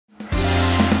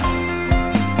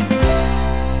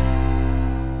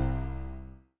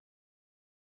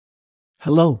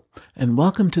Hello, and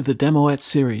welcome to the Demoette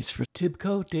series for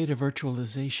TIBCO Data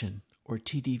Virtualization, or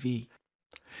TDV.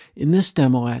 In this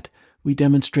Demoette, we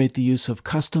demonstrate the use of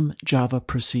custom Java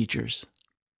procedures.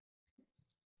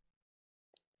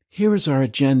 Here is our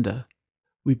agenda.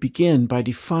 We begin by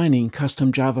defining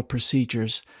custom Java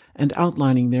procedures and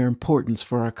outlining their importance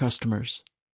for our customers.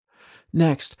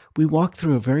 Next, we walk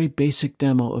through a very basic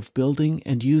demo of building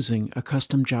and using a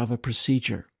custom Java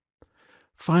procedure.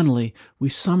 Finally, we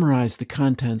summarize the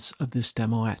contents of this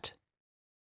Demoette.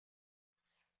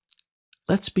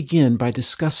 Let's begin by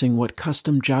discussing what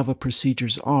custom Java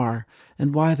procedures are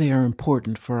and why they are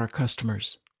important for our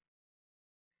customers.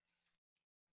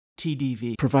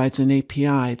 TDV provides an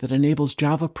API that enables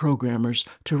Java programmers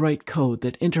to write code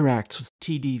that interacts with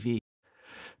TDV.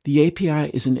 The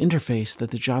API is an interface that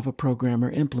the Java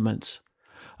programmer implements.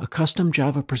 A custom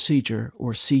Java procedure,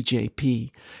 or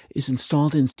CJP, is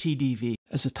installed in TDV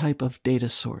as a type of data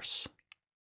source.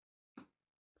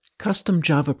 Custom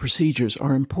Java procedures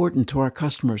are important to our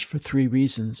customers for three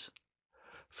reasons.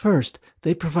 First,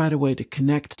 they provide a way to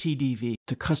connect TDV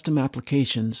to custom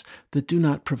applications that do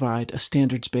not provide a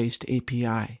standards-based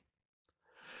API.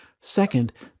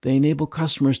 Second, they enable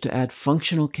customers to add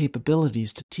functional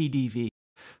capabilities to TDV,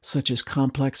 such as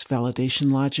complex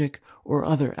validation logic or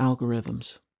other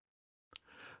algorithms.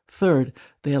 Third,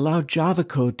 they allow Java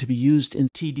code to be used in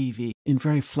TDV in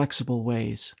very flexible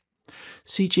ways.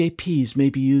 CJPs may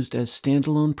be used as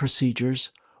standalone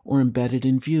procedures or embedded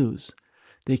in views.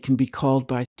 They can be called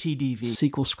by TDV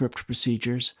SQL script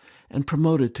procedures and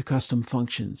promoted to custom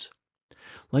functions.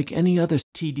 Like any other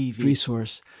TDV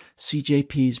resource,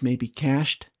 CJPs may be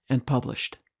cached and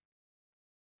published.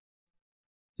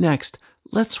 Next,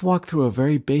 let's walk through a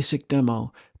very basic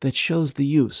demo that shows the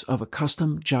use of a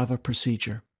custom Java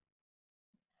procedure.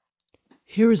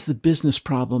 Here is the business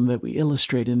problem that we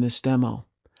illustrate in this demo.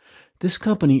 This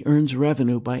company earns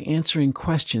revenue by answering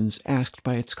questions asked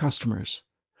by its customers.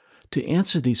 To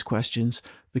answer these questions,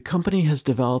 the company has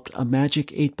developed a Magic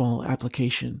 8-Ball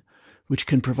application, which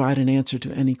can provide an answer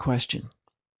to any question.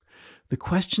 The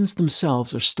questions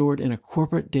themselves are stored in a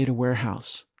corporate data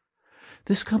warehouse.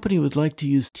 This company would like to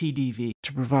use TDV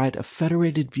to provide a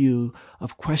federated view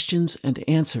of questions and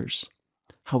answers.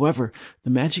 However, the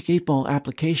Magic 8-Ball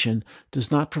application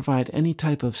does not provide any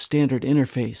type of standard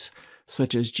interface,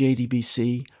 such as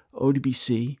JDBC,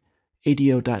 ODBC,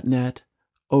 ADO.NET,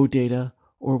 OData,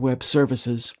 or web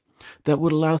services, that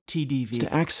would allow TDV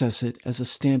to access it as a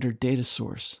standard data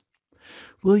source.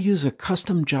 We'll use a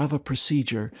custom Java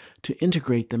procedure to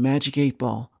integrate the Magic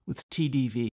 8-Ball with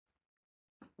TDV.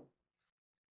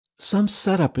 Some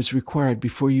setup is required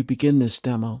before you begin this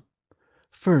demo.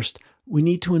 First, we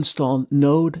need to install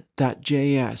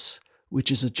Node.js,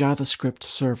 which is a JavaScript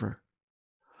server.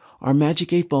 Our Magic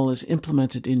 8-Ball is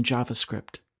implemented in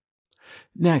JavaScript.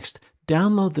 Next,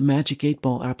 download the Magic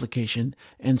 8-Ball application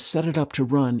and set it up to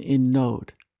run in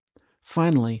Node.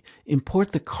 Finally,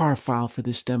 import the car file for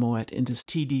this Demoette into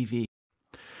TDV.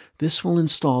 This will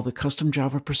install the custom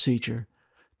Java procedure,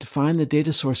 define the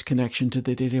data source connection to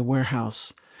the data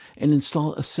warehouse, and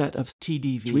install a set of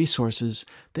TDV resources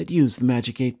that use the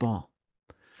Magic 8-Ball.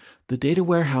 The data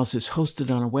warehouse is hosted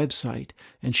on a website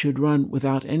and should run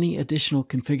without any additional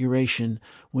configuration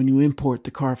when you import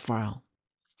the car file.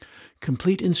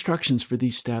 Complete instructions for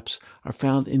these steps are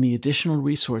found in the additional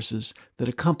resources that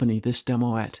accompany this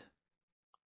Demoette.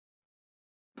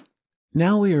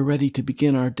 Now we are ready to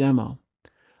begin our demo.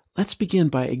 Let's begin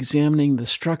by examining the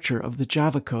structure of the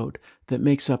Java code that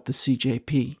makes up the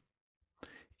CJP.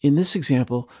 In this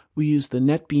example, we use the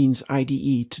NetBeans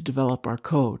IDE to develop our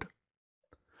code.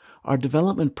 Our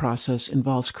development process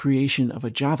involves creation of a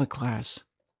Java class,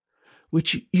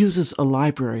 which uses a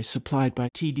library supplied by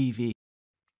TDV.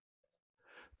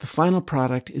 The final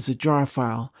product is a jar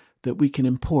file that we can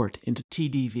import into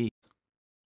TDV.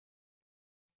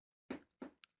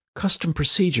 Custom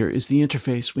procedure is the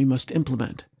interface we must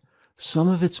implement. Some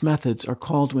of its methods are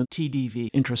called when TDV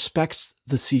introspects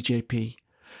the CJP,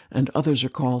 and others are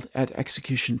called at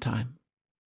execution time.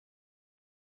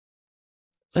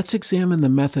 Let's examine the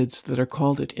methods that are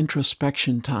called at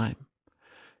introspection time.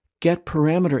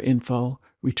 getParameterInfo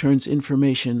returns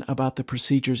information about the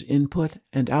procedure's input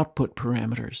and output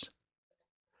parameters.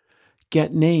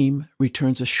 getName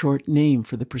returns a short name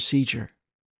for the procedure.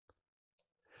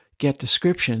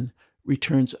 getDescription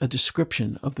returns a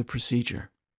description of the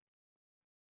procedure.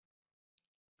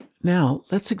 Now,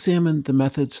 let's examine the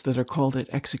methods that are called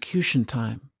at execution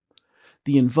time.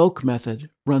 The invoke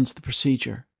method runs the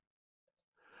procedure.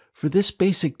 For this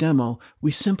basic demo,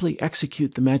 we simply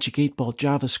execute the Magic 8-Ball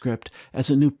JavaScript as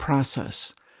a new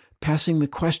process, passing the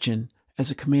question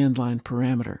as a command line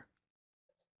parameter.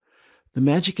 The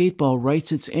magic 8-ball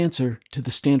writes its answer to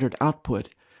the standard output,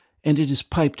 and it is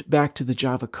piped back to the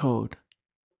Java code.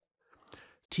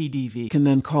 TDV can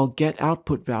then call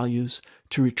getOutputValues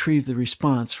to retrieve the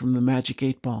response from the magic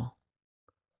 8-ball.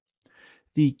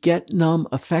 The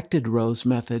getNumAffectedRows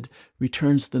method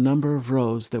returns the number of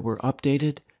rows that were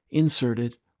updated,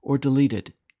 inserted, or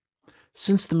deleted.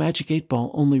 Since the magic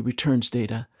 8-ball only returns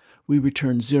data, we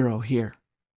return 0 here.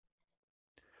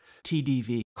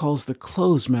 TDV calls the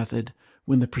close method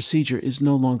when the procedure is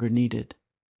no longer needed.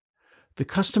 The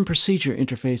custom procedure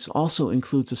interface also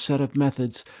includes a set of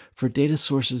methods for data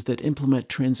sources that implement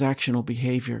transactional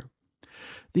behavior.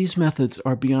 These methods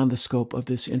are beyond the scope of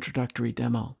this introductory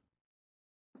demo.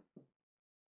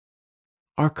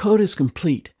 Our code is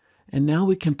complete, and now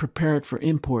we can prepare it for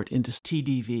import into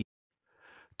TDV.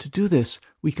 To do this,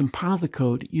 we compile the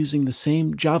code using the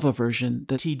same Java version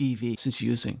that TDV is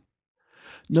using.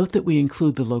 Note that we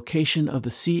include the location of the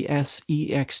csext.jar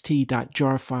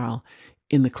file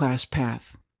in the class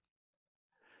path.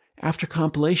 After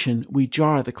compilation, we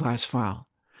jar the class file.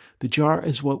 The jar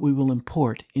is what we will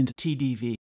import into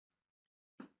TDV.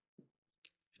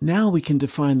 Now we can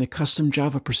define the custom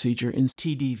Java procedure in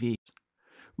TDV.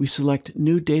 We select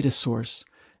New Data Source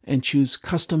and choose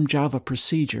Custom Java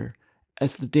Procedure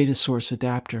as the data source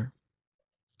adapter.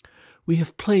 We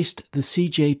have placed the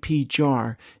CJP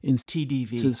jar in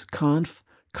TDV's conf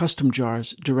custom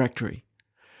jars directory.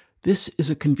 This is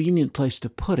a convenient place to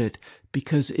put it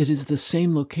because it is the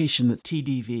same location that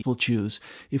TDV will choose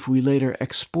if we later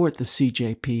export the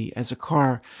CJP as a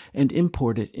car and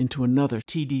import it into another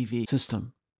TDV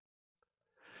system.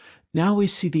 Now we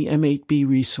see the M8B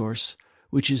resource,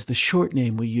 which is the short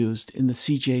name we used in the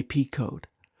CJP code.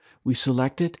 We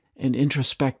select it and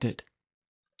introspect it.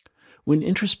 When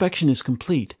introspection is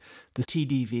complete, the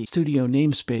TDV Studio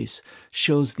namespace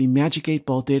shows the magic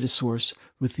 8-ball data source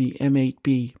with the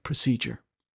M8B procedure.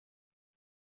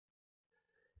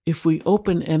 If we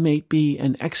open M8B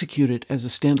and execute it as a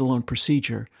standalone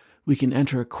procedure, we can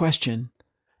enter a question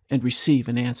and receive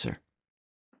an answer.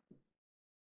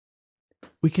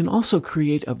 We can also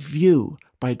create a view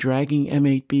by dragging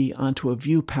M8B onto a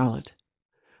view palette.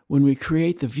 When we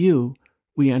create the view,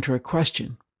 we enter a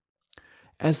question.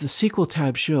 As the SQL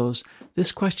tab shows,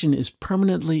 this question is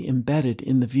permanently embedded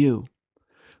in the view,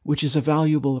 which is a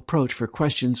valuable approach for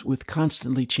questions with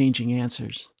constantly changing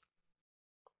answers.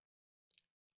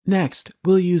 Next,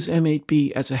 we'll use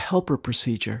M8B as a helper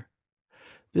procedure.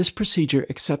 This procedure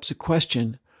accepts a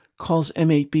question, calls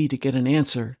M8B to get an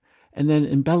answer, and then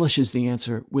embellishes the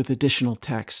answer with additional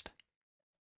text.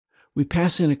 We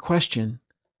pass in a question,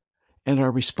 and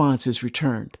our response is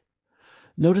returned.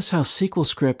 Notice how SQL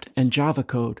script and Java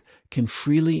code can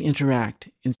freely interact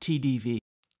in TDV.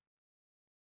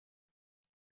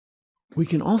 We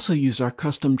can also use our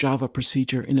custom Java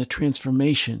procedure in a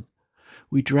transformation.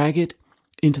 We drag it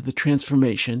into the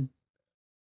transformation,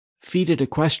 feed it a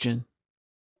question,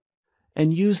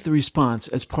 and use the response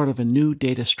as part of a new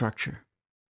data structure.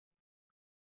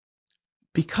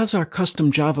 Because our custom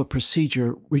Java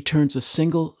procedure returns a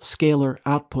single scalar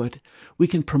output, we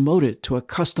can promote it to a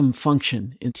custom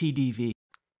function in TDV.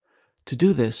 To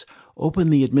do this, open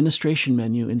the Administration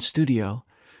menu in Studio,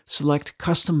 select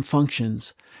Custom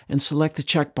Functions, and select the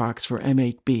checkbox for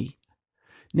M8B.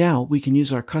 Now we can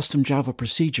use our custom Java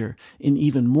procedure in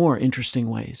even more interesting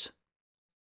ways.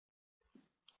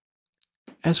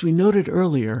 As we noted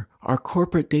earlier, our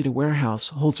corporate data warehouse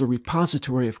holds a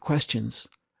repository of questions.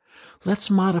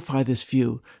 Let's modify this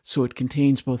view so it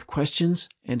contains both questions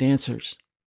and answers.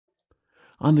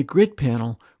 On the Grid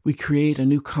panel, we create a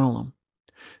new column.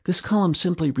 This column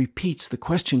simply repeats the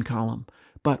question column,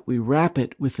 but we wrap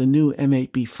it with the new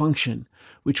M8B function,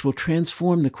 which will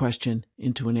transform the question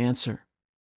into an answer.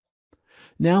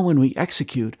 Now when we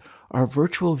execute, our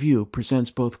virtual view presents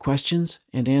both questions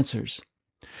and answers.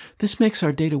 This makes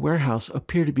our data warehouse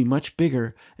appear to be much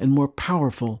bigger and more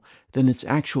powerful than its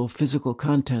actual physical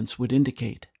contents would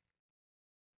indicate.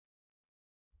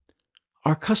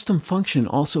 Our custom function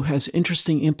also has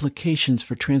interesting implications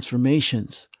for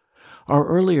transformations. Our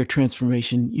earlier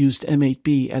transformation used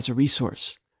M8B as a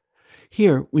resource.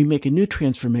 Here, we make a new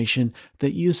transformation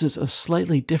that uses a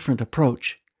slightly different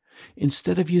approach.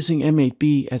 Instead of using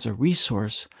M8B as a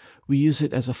resource, we use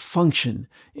it as a function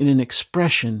in an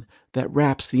expression that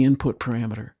wraps the input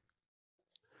parameter.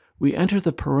 We enter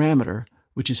the parameter,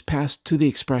 which is passed to the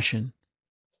expression,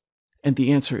 and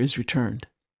the answer is returned.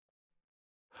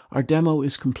 Our demo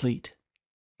is complete.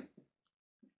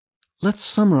 Let's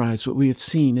summarize what we have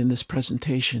seen in this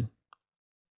presentation.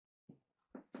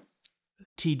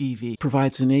 TDV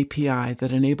provides an API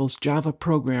that enables Java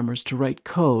programmers to write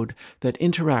code that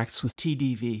interacts with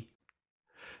TDV.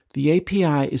 The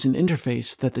API is an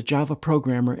interface that the Java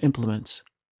programmer implements.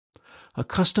 A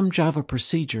custom Java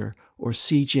procedure, or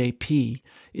CJP,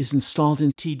 is installed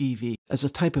in TDV as a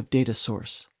type of data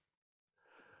source.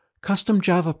 Custom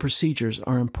Java procedures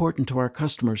are important to our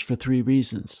customers for three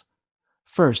reasons.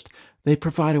 First, they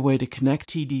provide a way to connect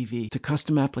TDV to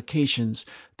custom applications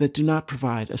that do not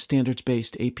provide a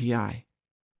standards-based API.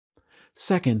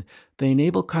 Second, they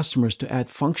enable customers to add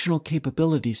functional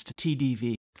capabilities to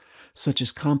TDV, such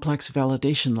as complex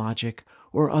validation logic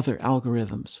or other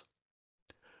algorithms.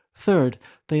 Third,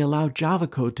 they allow Java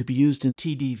code to be used in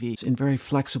TDV in very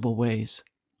flexible ways.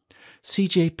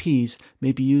 CJPs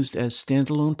may be used as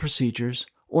standalone procedures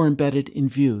or embedded in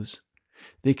views.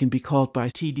 They can be called by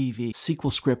TDV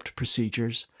SQL script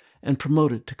procedures and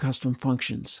promoted to custom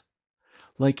functions.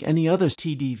 Like any other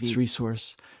TDV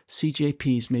resource,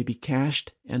 CJPs may be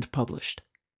cached and published.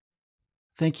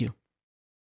 Thank you.